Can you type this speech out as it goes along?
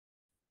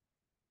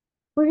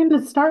We're going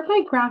to start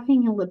by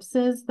graphing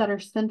ellipses that are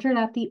centered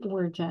at the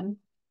origin.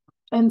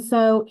 And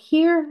so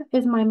here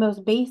is my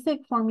most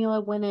basic formula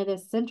when it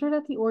is centered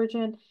at the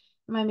origin.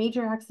 My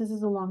major axis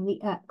is along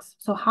the x.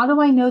 So how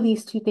do I know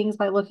these two things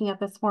by looking at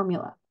this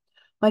formula?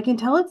 Well, I can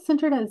tell it's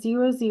centered at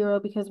 0, 0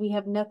 because we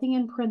have nothing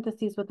in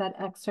parentheses with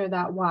that x or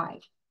that y.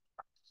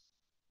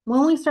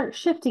 When we start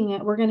shifting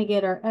it, we're going to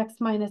get our x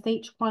minus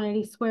h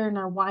quantity squared and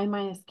our y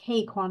minus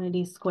k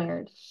quantity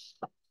squared.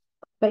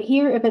 But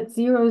here, if it's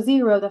 0,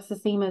 0, that's the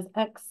same as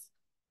x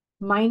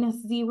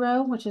minus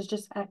 0, which is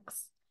just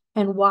x,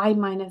 and y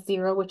minus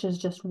 0, which is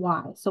just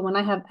y. So when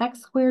I have x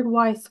squared,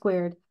 y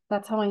squared,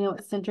 that's how I know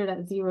it's centered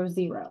at 0,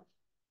 0.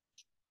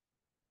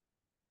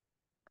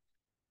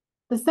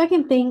 The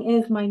second thing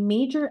is my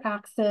major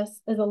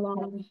axis is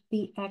along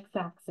the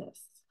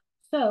x-axis.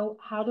 So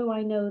how do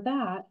I know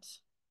that?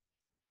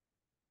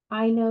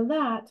 I know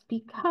that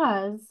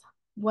because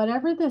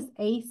whatever this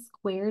a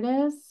squared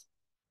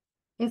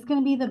is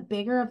going to be the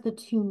bigger of the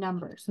two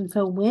numbers. And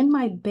so when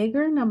my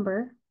bigger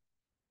number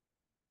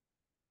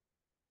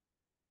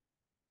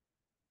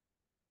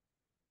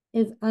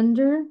is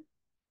under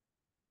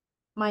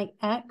my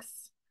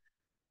x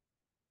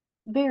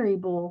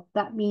variable,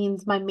 that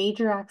means my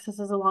major axis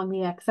is along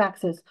the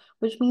x-axis,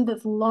 which means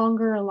it's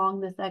longer along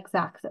this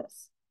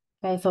x-axis.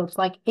 Okay, so it's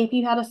like if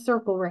you had a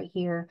circle right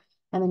here,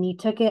 and then you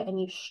took it and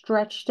you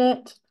stretched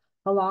it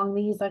along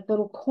these like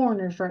little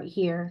corners right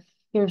here,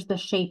 here's the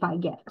shape I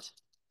get.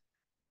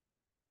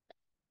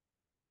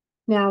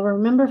 Now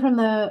remember from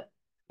the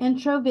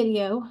intro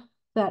video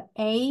that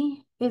A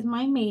is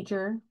my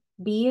major,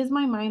 B is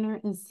my minor,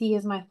 and C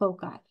is my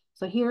foci.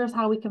 So here's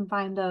how we can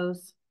find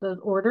those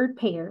ordered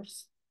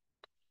pairs.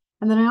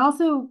 And then I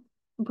also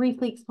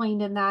briefly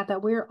explained in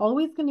that we're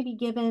always going to be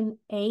given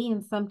A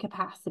in some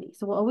capacity.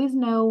 So we'll always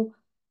know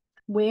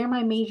where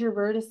my major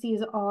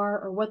vertices are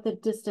or what the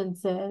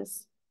distance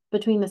is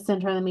between the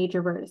center and the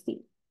major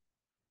vertice.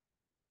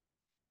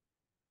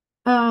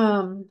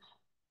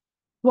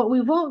 What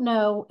we won't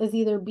know is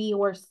either B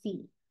or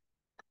C.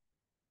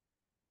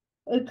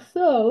 And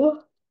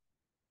so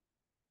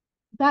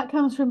that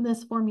comes from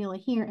this formula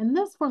here. And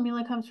this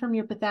formula comes from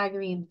your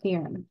Pythagorean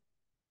theorem.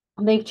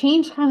 They've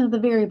changed kind of the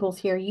variables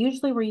here.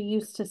 Usually we're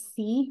used to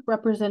C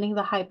representing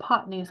the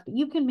hypotenuse, but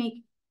you can make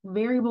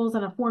variables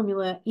in a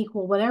formula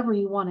equal whatever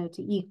you want it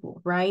to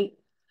equal, right?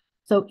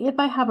 So if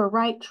I have a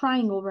right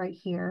triangle right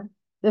here,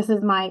 this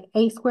is my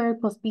a squared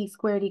plus b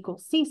squared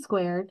equals c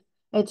squared.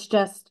 It's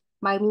just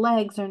my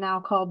legs are now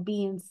called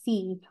b and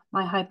c.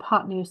 My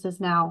hypotenuse is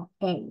now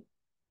a.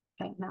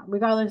 Okay, now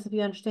regardless if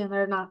you understand that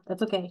or not,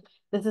 that's okay.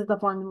 This is the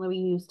formula we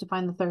use to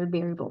find the third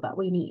variable that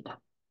we need.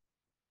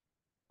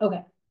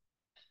 Okay.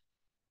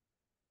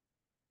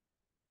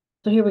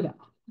 So here we go.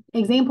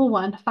 Example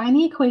 1, find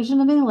the equation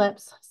of an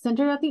ellipse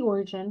centered at the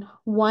origin.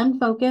 One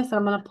focus,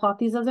 I'm going to plot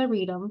these as I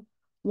read them.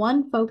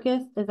 One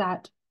focus is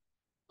at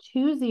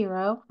 2,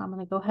 0. I'm going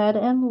to go ahead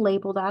and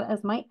label that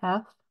as my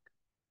F.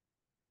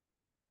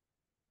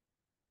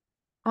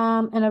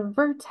 And a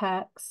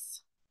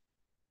vertex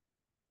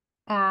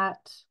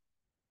at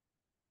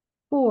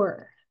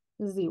 4,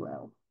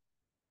 0.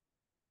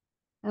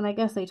 And I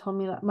guess they told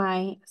me that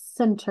my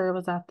center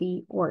was at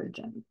the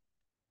origin.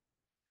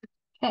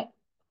 Okay.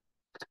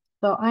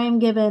 So I am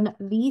given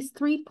these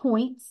 3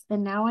 points,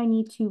 and now I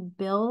need to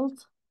build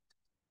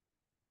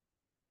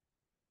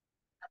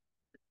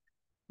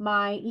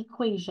my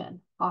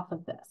equation off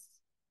of this.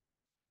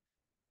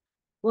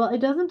 Well, it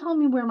doesn't tell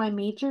me where my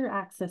major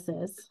axis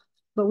is,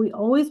 but we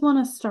always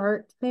want to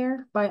start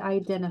there by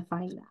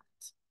identifying that.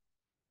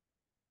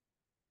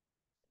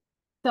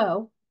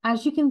 So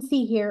as you can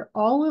see here,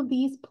 all of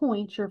these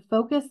points, your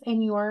focus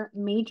and your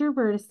major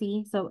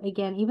vertice. So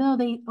again, even though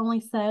they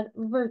only said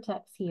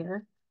vertex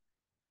here,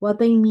 what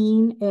they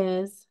mean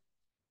is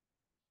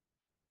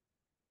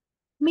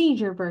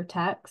major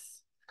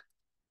vertex.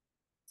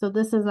 So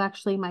this is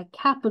actually my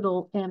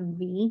capital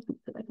MV. Let's see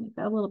if I can make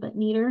that a little bit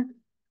neater.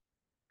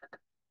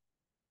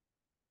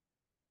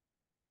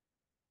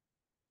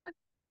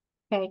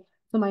 Okay,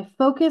 so my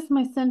focus,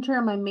 my center,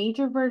 and my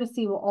major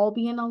vertice will all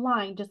be in a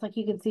line, just like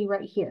you can see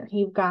right here.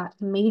 You've got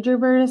major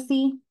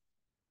vertice,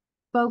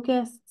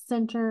 focus,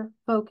 center,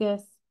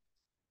 focus,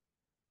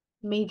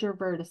 major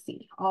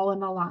vertice, all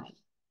in a line.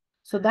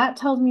 So that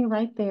tells me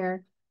right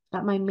there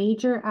that my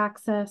major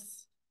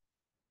axis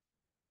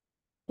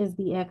is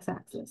the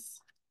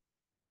x-axis.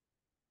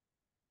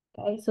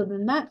 Okay, so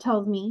then that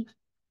tells me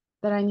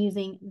that I'm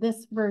using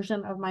this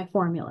version of my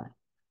formula.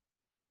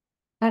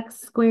 X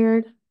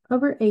squared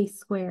over a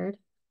squared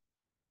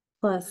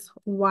plus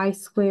y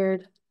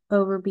squared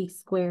over b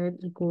squared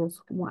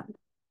equals 1.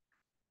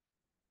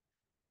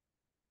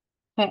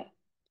 Okay.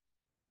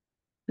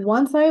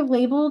 Once I've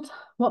labeled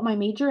what my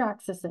major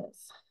axis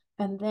is,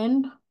 and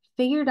then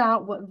figured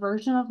out what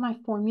version of my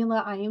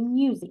formula I am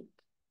using,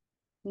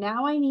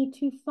 now I need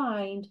to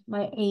find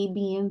my A,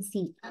 B, and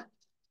C.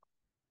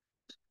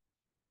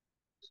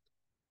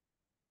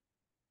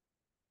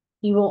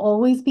 You will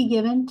always be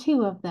given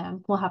 2 of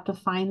them. We'll have to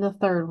find the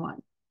third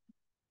one.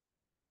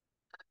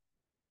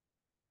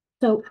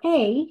 So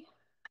A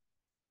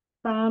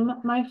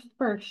from my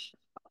first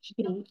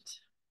sheet.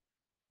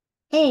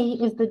 A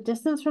is the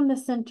distance from the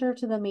center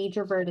to the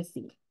major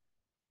vertice.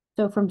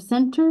 So from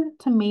center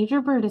to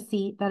major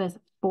vertice, that is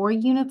 4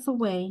 units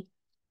away.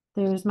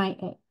 There's my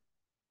A.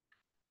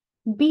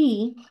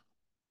 B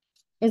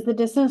is the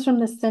distance from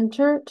the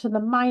center to the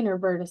minor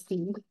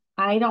vertices.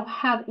 I don't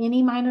have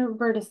any minor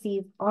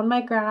vertices on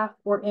my graph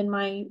or in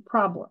my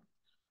problem.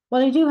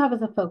 What I do have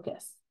is a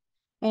focus.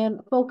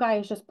 And foci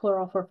is just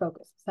plural for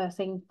focus. So I'm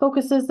saying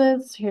focuses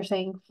is, you're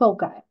saying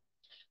foci.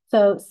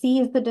 So C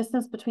is the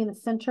distance between the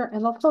center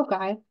and the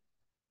foci.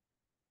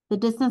 The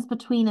distance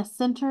between a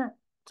center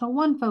to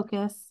one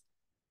focus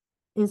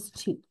is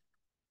 2.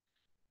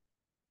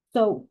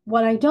 So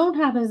what I don't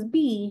have is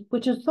B,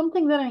 which is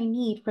something that I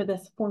need for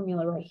this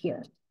formula right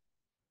here.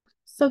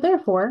 So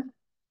therefore,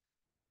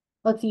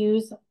 let's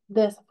use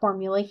this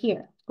formula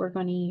here. We're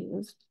going to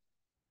use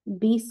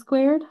B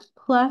squared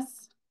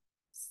plus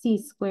C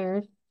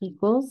squared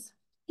equals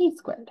A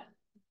squared.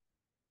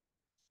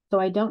 So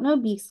I don't know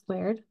B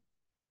squared,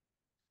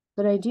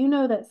 but I do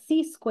know that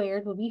C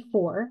squared will be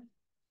 4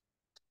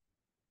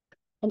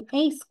 and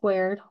A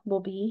squared will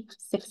be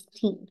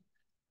 16.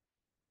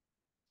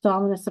 So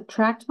I'm going to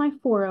subtract my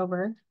 4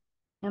 over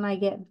and I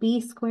get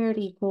B squared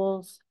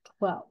equals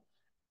 12.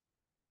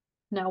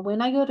 Now,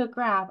 when I go to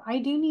graph, I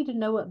do need to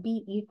know what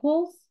B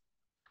equals,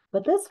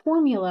 but this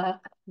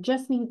formula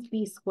just needs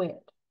B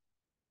squared.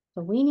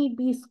 So we need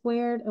B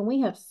squared and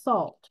we have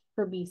solved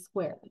for B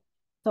squared.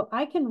 So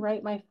I can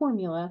write my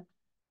formula,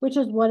 which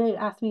is what it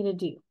asked me to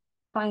do.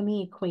 Find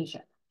the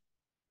equation.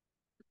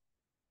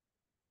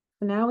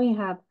 So now we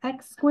have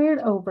x squared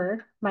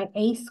over my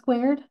A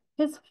squared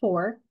is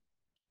 4,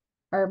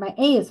 or my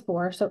A is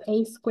 4, so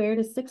A squared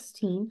is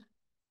 16,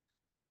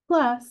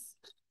 plus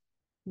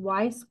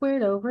y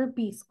squared over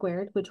B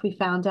squared, which we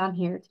found down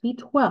here to be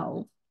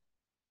 12,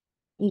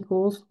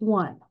 equals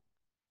 1.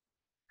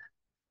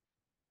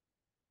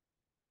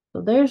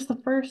 So there's the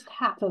first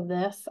half of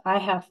this. I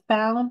have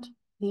found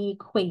the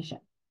equation.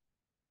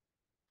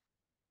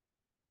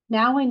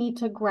 Now I need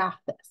to graph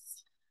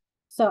this.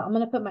 So I'm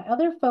going to put my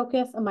other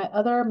focus on my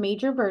other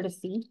major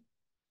vertice.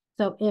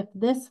 So if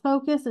this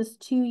focus is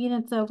 2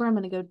 units over, I'm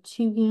going to go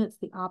 2 units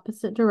the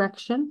opposite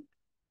direction.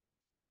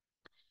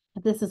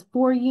 If this is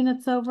 4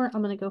 units over,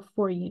 I'm going to go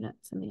 4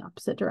 units in the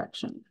opposite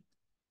direction.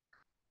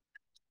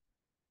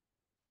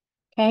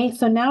 Okay,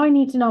 so now I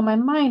need to know my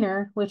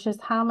minor, which is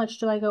how much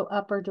do I go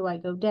up or do I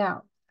go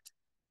down?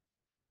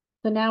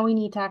 So now we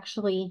need to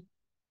actually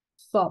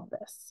solve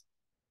this.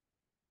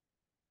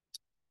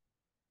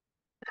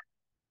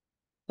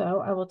 So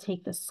I will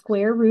take the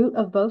square root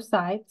of both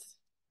sides,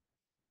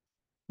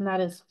 and that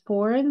is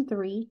 4 and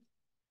 3,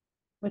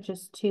 which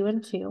is 2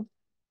 and 2.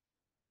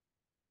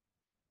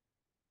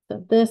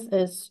 So this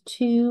is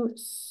 2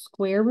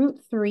 square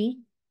root 3,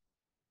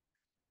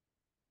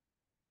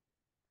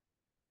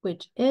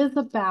 which is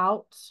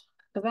about,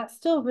 because that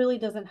still really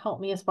doesn't help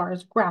me as far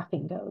as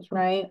graphing goes,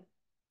 right?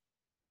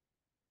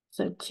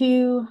 So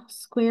 2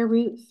 square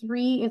root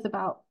 3 is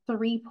about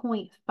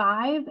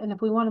 3.5. And if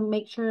we want to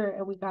make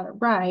sure we got it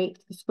right,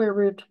 the square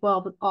root of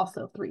 12 is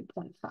also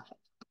 3.5.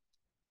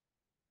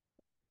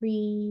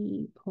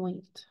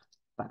 3.5.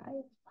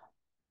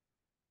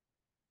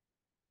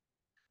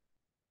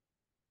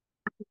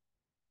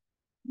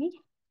 Okay.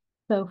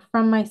 So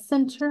from my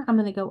center, I'm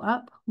going to go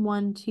up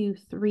 1, 2,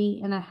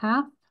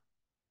 3.5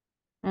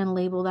 and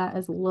label that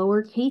as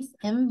lowercase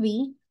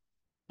mv,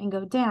 and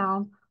go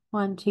down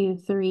 1, 2,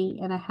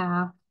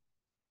 3.5.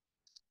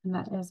 And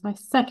that is my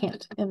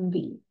second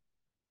mv.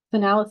 So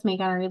now let's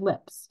make our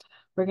ellipse.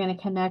 We're going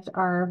to connect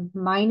our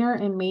minor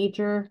and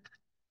major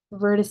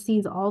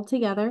vertices all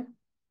together.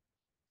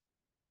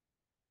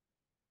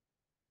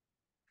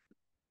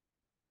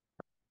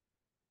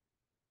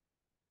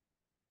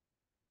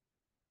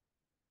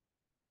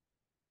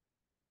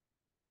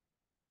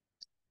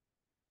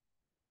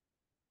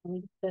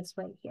 And this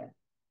right here.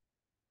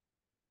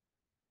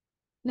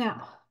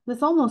 Now,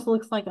 this almost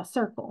looks like a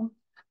circle.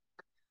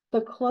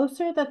 The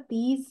closer that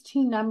these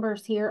two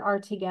numbers here are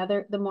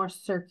together, the more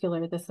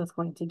circular this is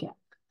going to get.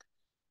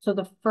 So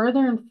the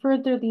further and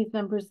further these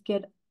numbers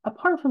get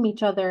apart from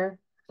each other,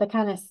 the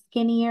kind of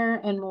skinnier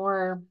and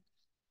more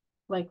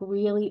like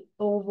really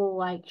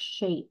oval-like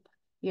shape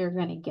you're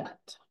going to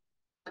get.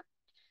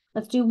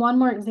 Let's do one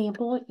more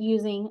example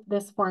using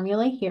this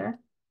formula here.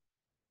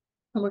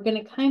 And we're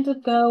going to kind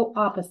of go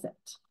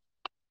opposite.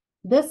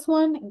 This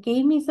one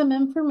gave me some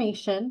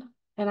information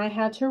and I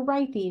had to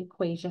write the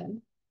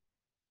equation.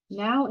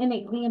 Now in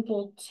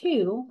example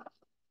 2,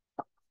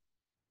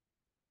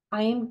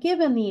 I am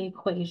given the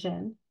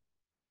equation.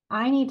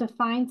 I need to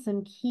find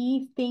some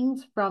key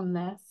things from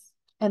this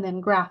and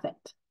then graph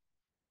it.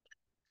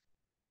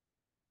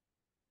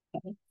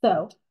 Okay,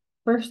 so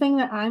first thing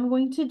that I'm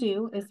going to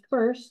do is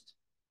first,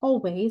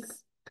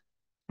 always,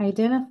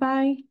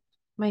 identify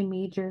my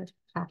major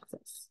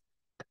axis.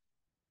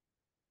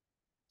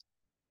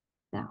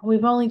 Now,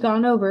 we've only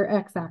gone over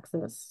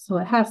x-axis, so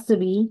it has to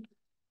be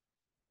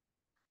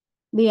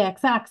the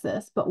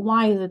x-axis, but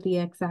why is it the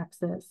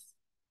x-axis?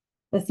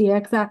 It's the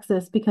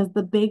x-axis because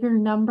the bigger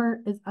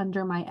number is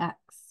under my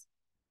x.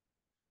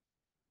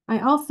 I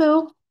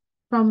also,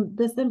 from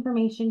this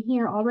information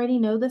here, already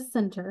know the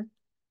center.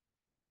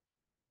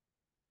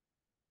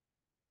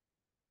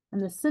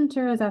 And the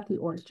center is at the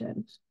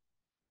origin.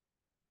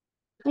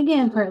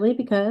 Again, partly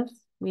because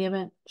we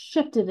haven't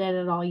shifted it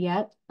at all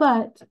yet,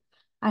 but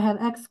I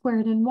have x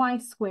squared and y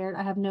squared.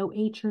 I have no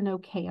h or no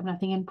k. I have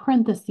nothing in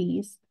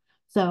parentheses.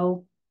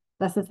 So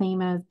that's the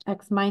same as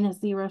x minus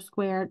 0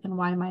 squared and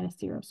y minus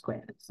 0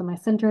 squared. So my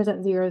center is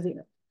at 0,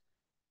 0.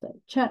 So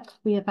check,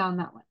 we have found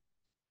that one.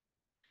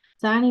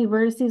 So I need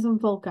vertices and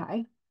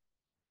foci.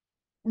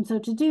 And so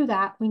to do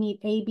that, we need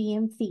A, B,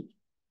 and C.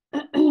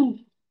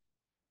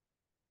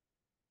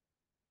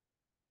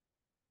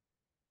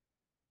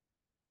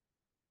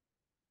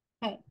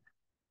 Okay,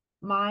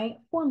 my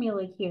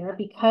formula here,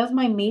 because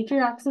my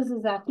major axis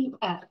is at the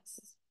x,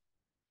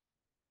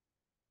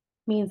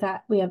 means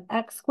that we have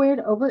x squared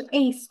over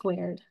a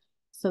squared.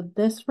 So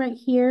this right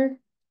here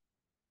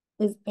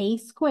is a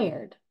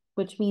squared,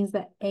 which means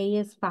that a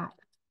is 5.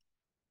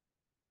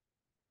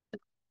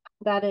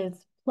 That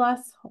is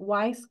plus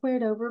y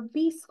squared over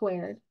b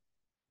squared.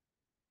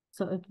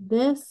 So if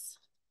this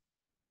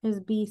is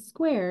b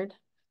squared,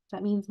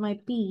 that means my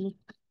b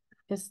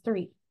is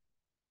 3.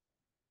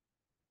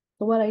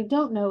 But what I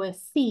don't know is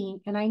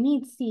C, and I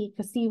need C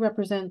because C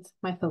represents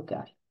my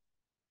foci.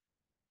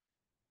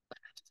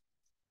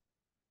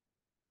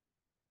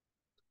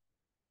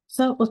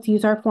 So let's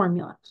use our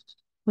formula.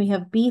 We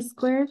have B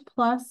squared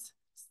plus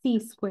C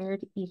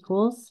squared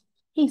equals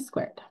A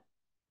squared.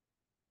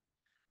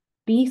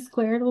 B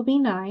squared will be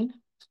 9.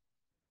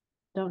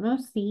 Don't know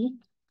C.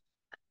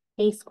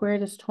 A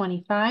squared is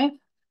 25.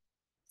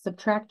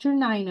 Subtract your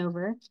 9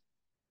 over.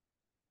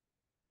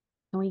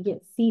 And we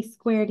get C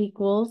squared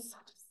equals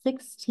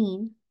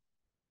 16.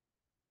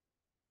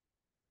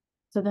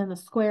 So then the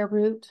square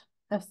root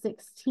of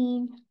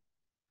 16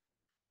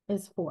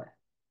 is 4.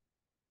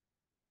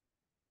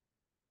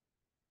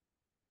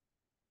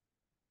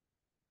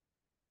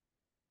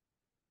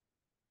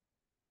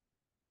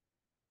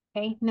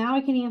 Okay, now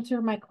I can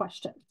answer my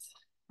questions.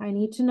 I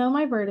need to know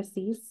my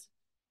vertices,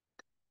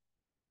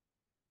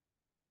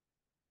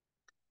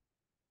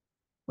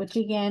 which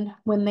again,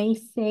 when they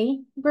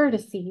say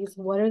vertices,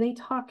 what are they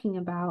talking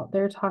about?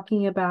 They're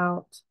talking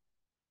about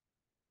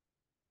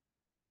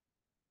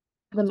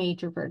the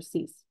major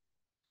vertices.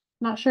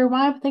 Not sure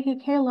why, but they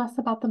could care less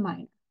about the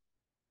minor.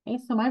 Okay,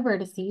 so my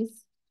vertices,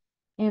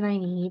 and I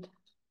need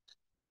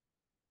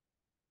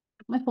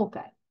my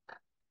foci.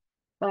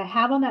 What I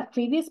have on that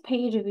previous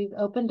page, if you've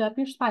opened up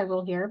your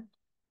spiral here,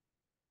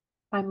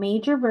 my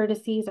major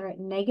vertices are at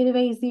negative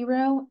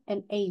a0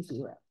 and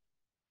a0.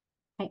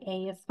 My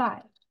a is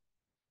 5.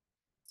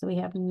 So we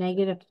have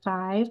negative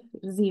 5,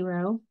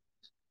 0,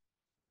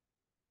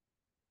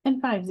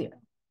 and 5, 0.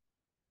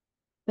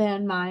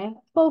 Then my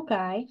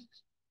foci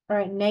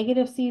are at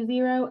negative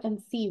C0 and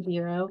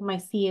C0. My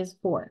C is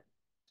 4.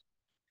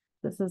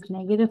 This is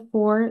negative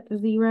 4,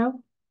 0,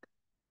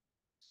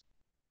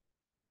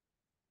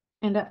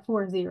 and at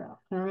 4, 0.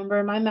 And remember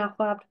in my math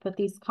lab to put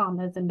these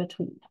commas in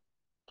between.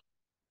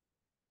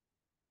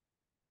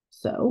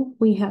 So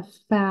we have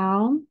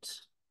found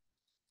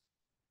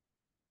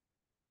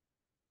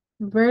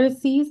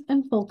vertices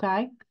and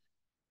foci.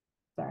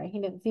 Sorry, he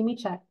didn't see me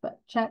check, but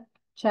check,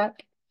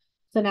 check.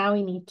 So now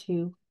we need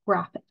to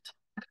graph it.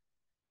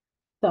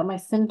 So my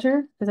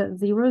center is at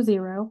 0,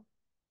 0.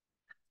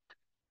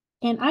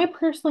 And I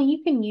personally,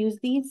 you can use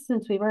these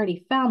since we've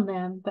already found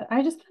them, but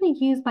I just kind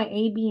of use my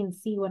A, B, and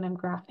C when I'm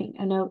graphing.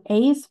 I know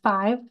A is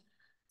 5, so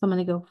I'm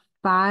going to go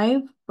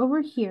 5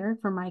 over here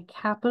for my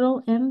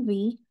capital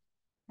MV,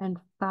 and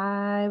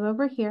 5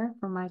 over here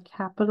for my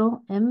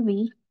capital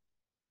MV.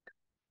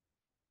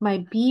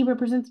 My B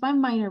represents my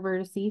minor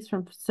vertices,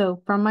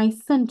 so from my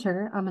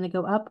center, I'm going to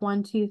go up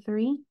 1, 2,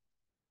 3,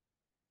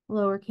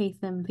 lowercase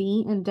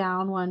mv, and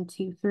down 1,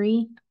 2,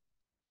 3,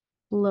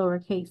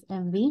 lowercase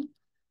mv.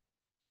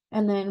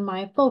 And then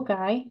my foci,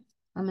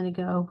 I'm going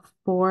to go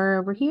 4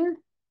 over here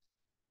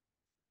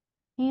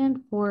and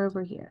 4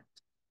 over here.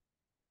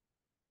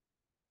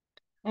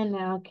 And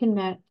now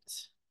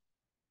connect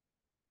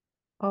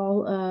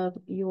all of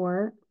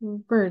your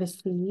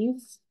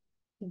vertices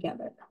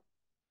together.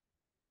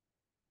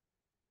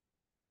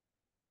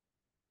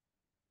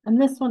 And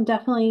this one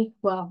definitely,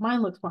 well,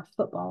 mine looks more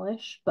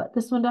footballish, but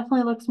this one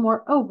definitely looks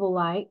more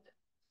oval-like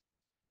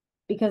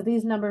because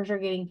these numbers are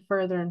getting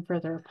further and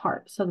further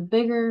apart. So the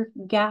bigger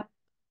gap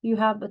you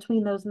have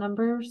between those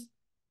numbers,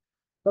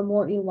 the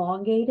more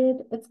elongated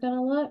it's going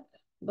to look.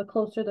 The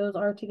closer those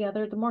are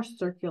together, the more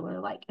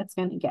circular-like it's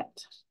going to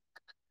get.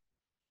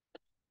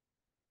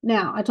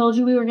 Now, I told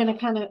you we were going to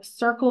kind of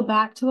circle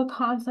back to a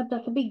concept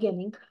at the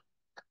beginning.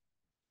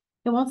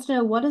 It wants to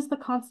know what is the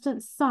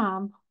constant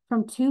sum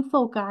from two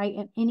foci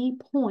at any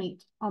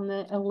point on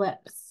the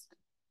ellipse.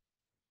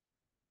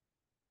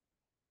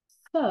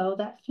 So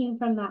that came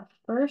from that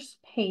first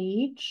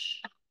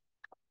page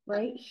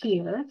right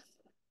here.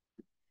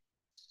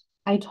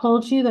 I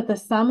told you that the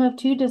sum of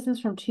two distance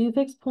from two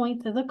fixed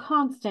points is a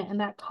constant, and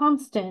that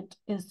constant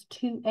is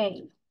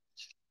 2a.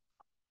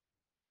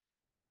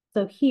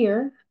 So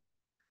here,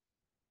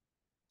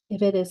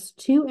 if it is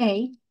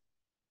 2a,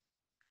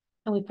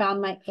 and we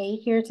found my a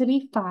here to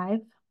be 5,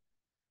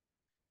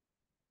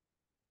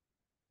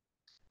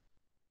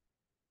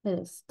 it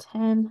is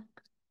 10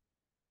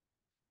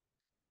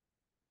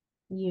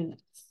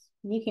 units.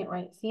 You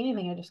can't see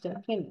anything I just did,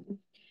 can you?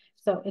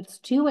 So it's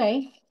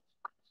 2a,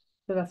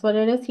 so that's what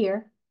it is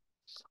here.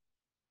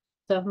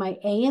 So if my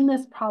a in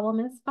this problem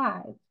is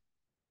 5,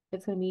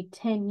 it's going to be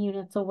 10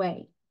 units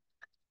away.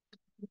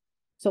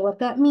 So what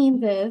that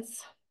means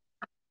is,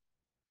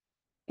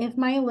 if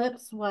my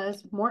ellipse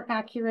was more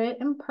accurate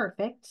and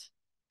perfect,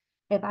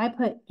 if I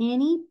put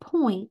any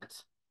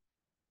point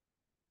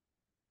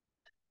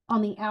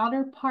on the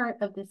outer part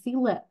of this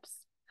ellipse,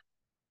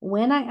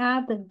 when I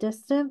add the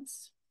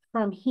distance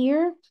from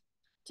here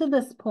to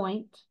this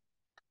point,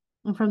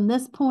 and from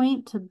this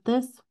point to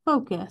this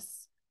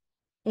focus,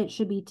 it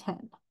should be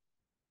 10.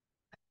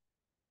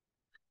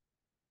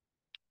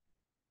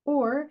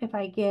 Or if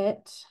I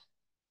get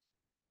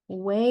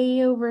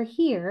way over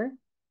here,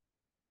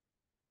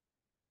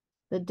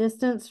 the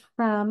distance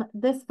from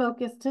this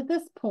focus to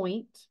this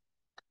point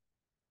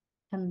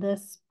and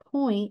this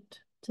point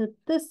to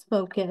this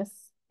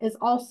focus is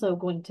also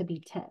going to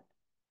be 10.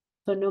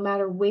 So no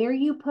matter where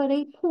you put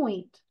a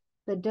point,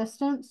 the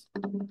distance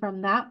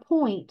from that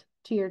point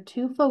to your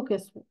two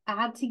focus will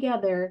add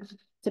together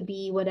to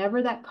be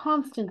whatever that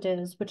constant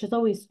is, which is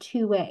always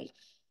 2a.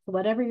 So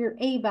whatever your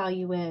a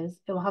value is,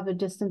 it will have a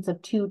distance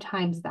of 2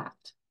 times that.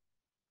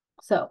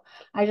 So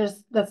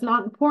that's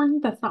not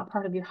important. That's not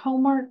part of your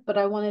homework, but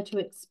I wanted to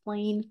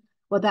explain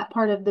what that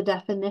part of the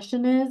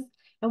definition is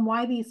and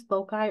why these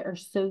foci are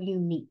so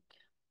unique.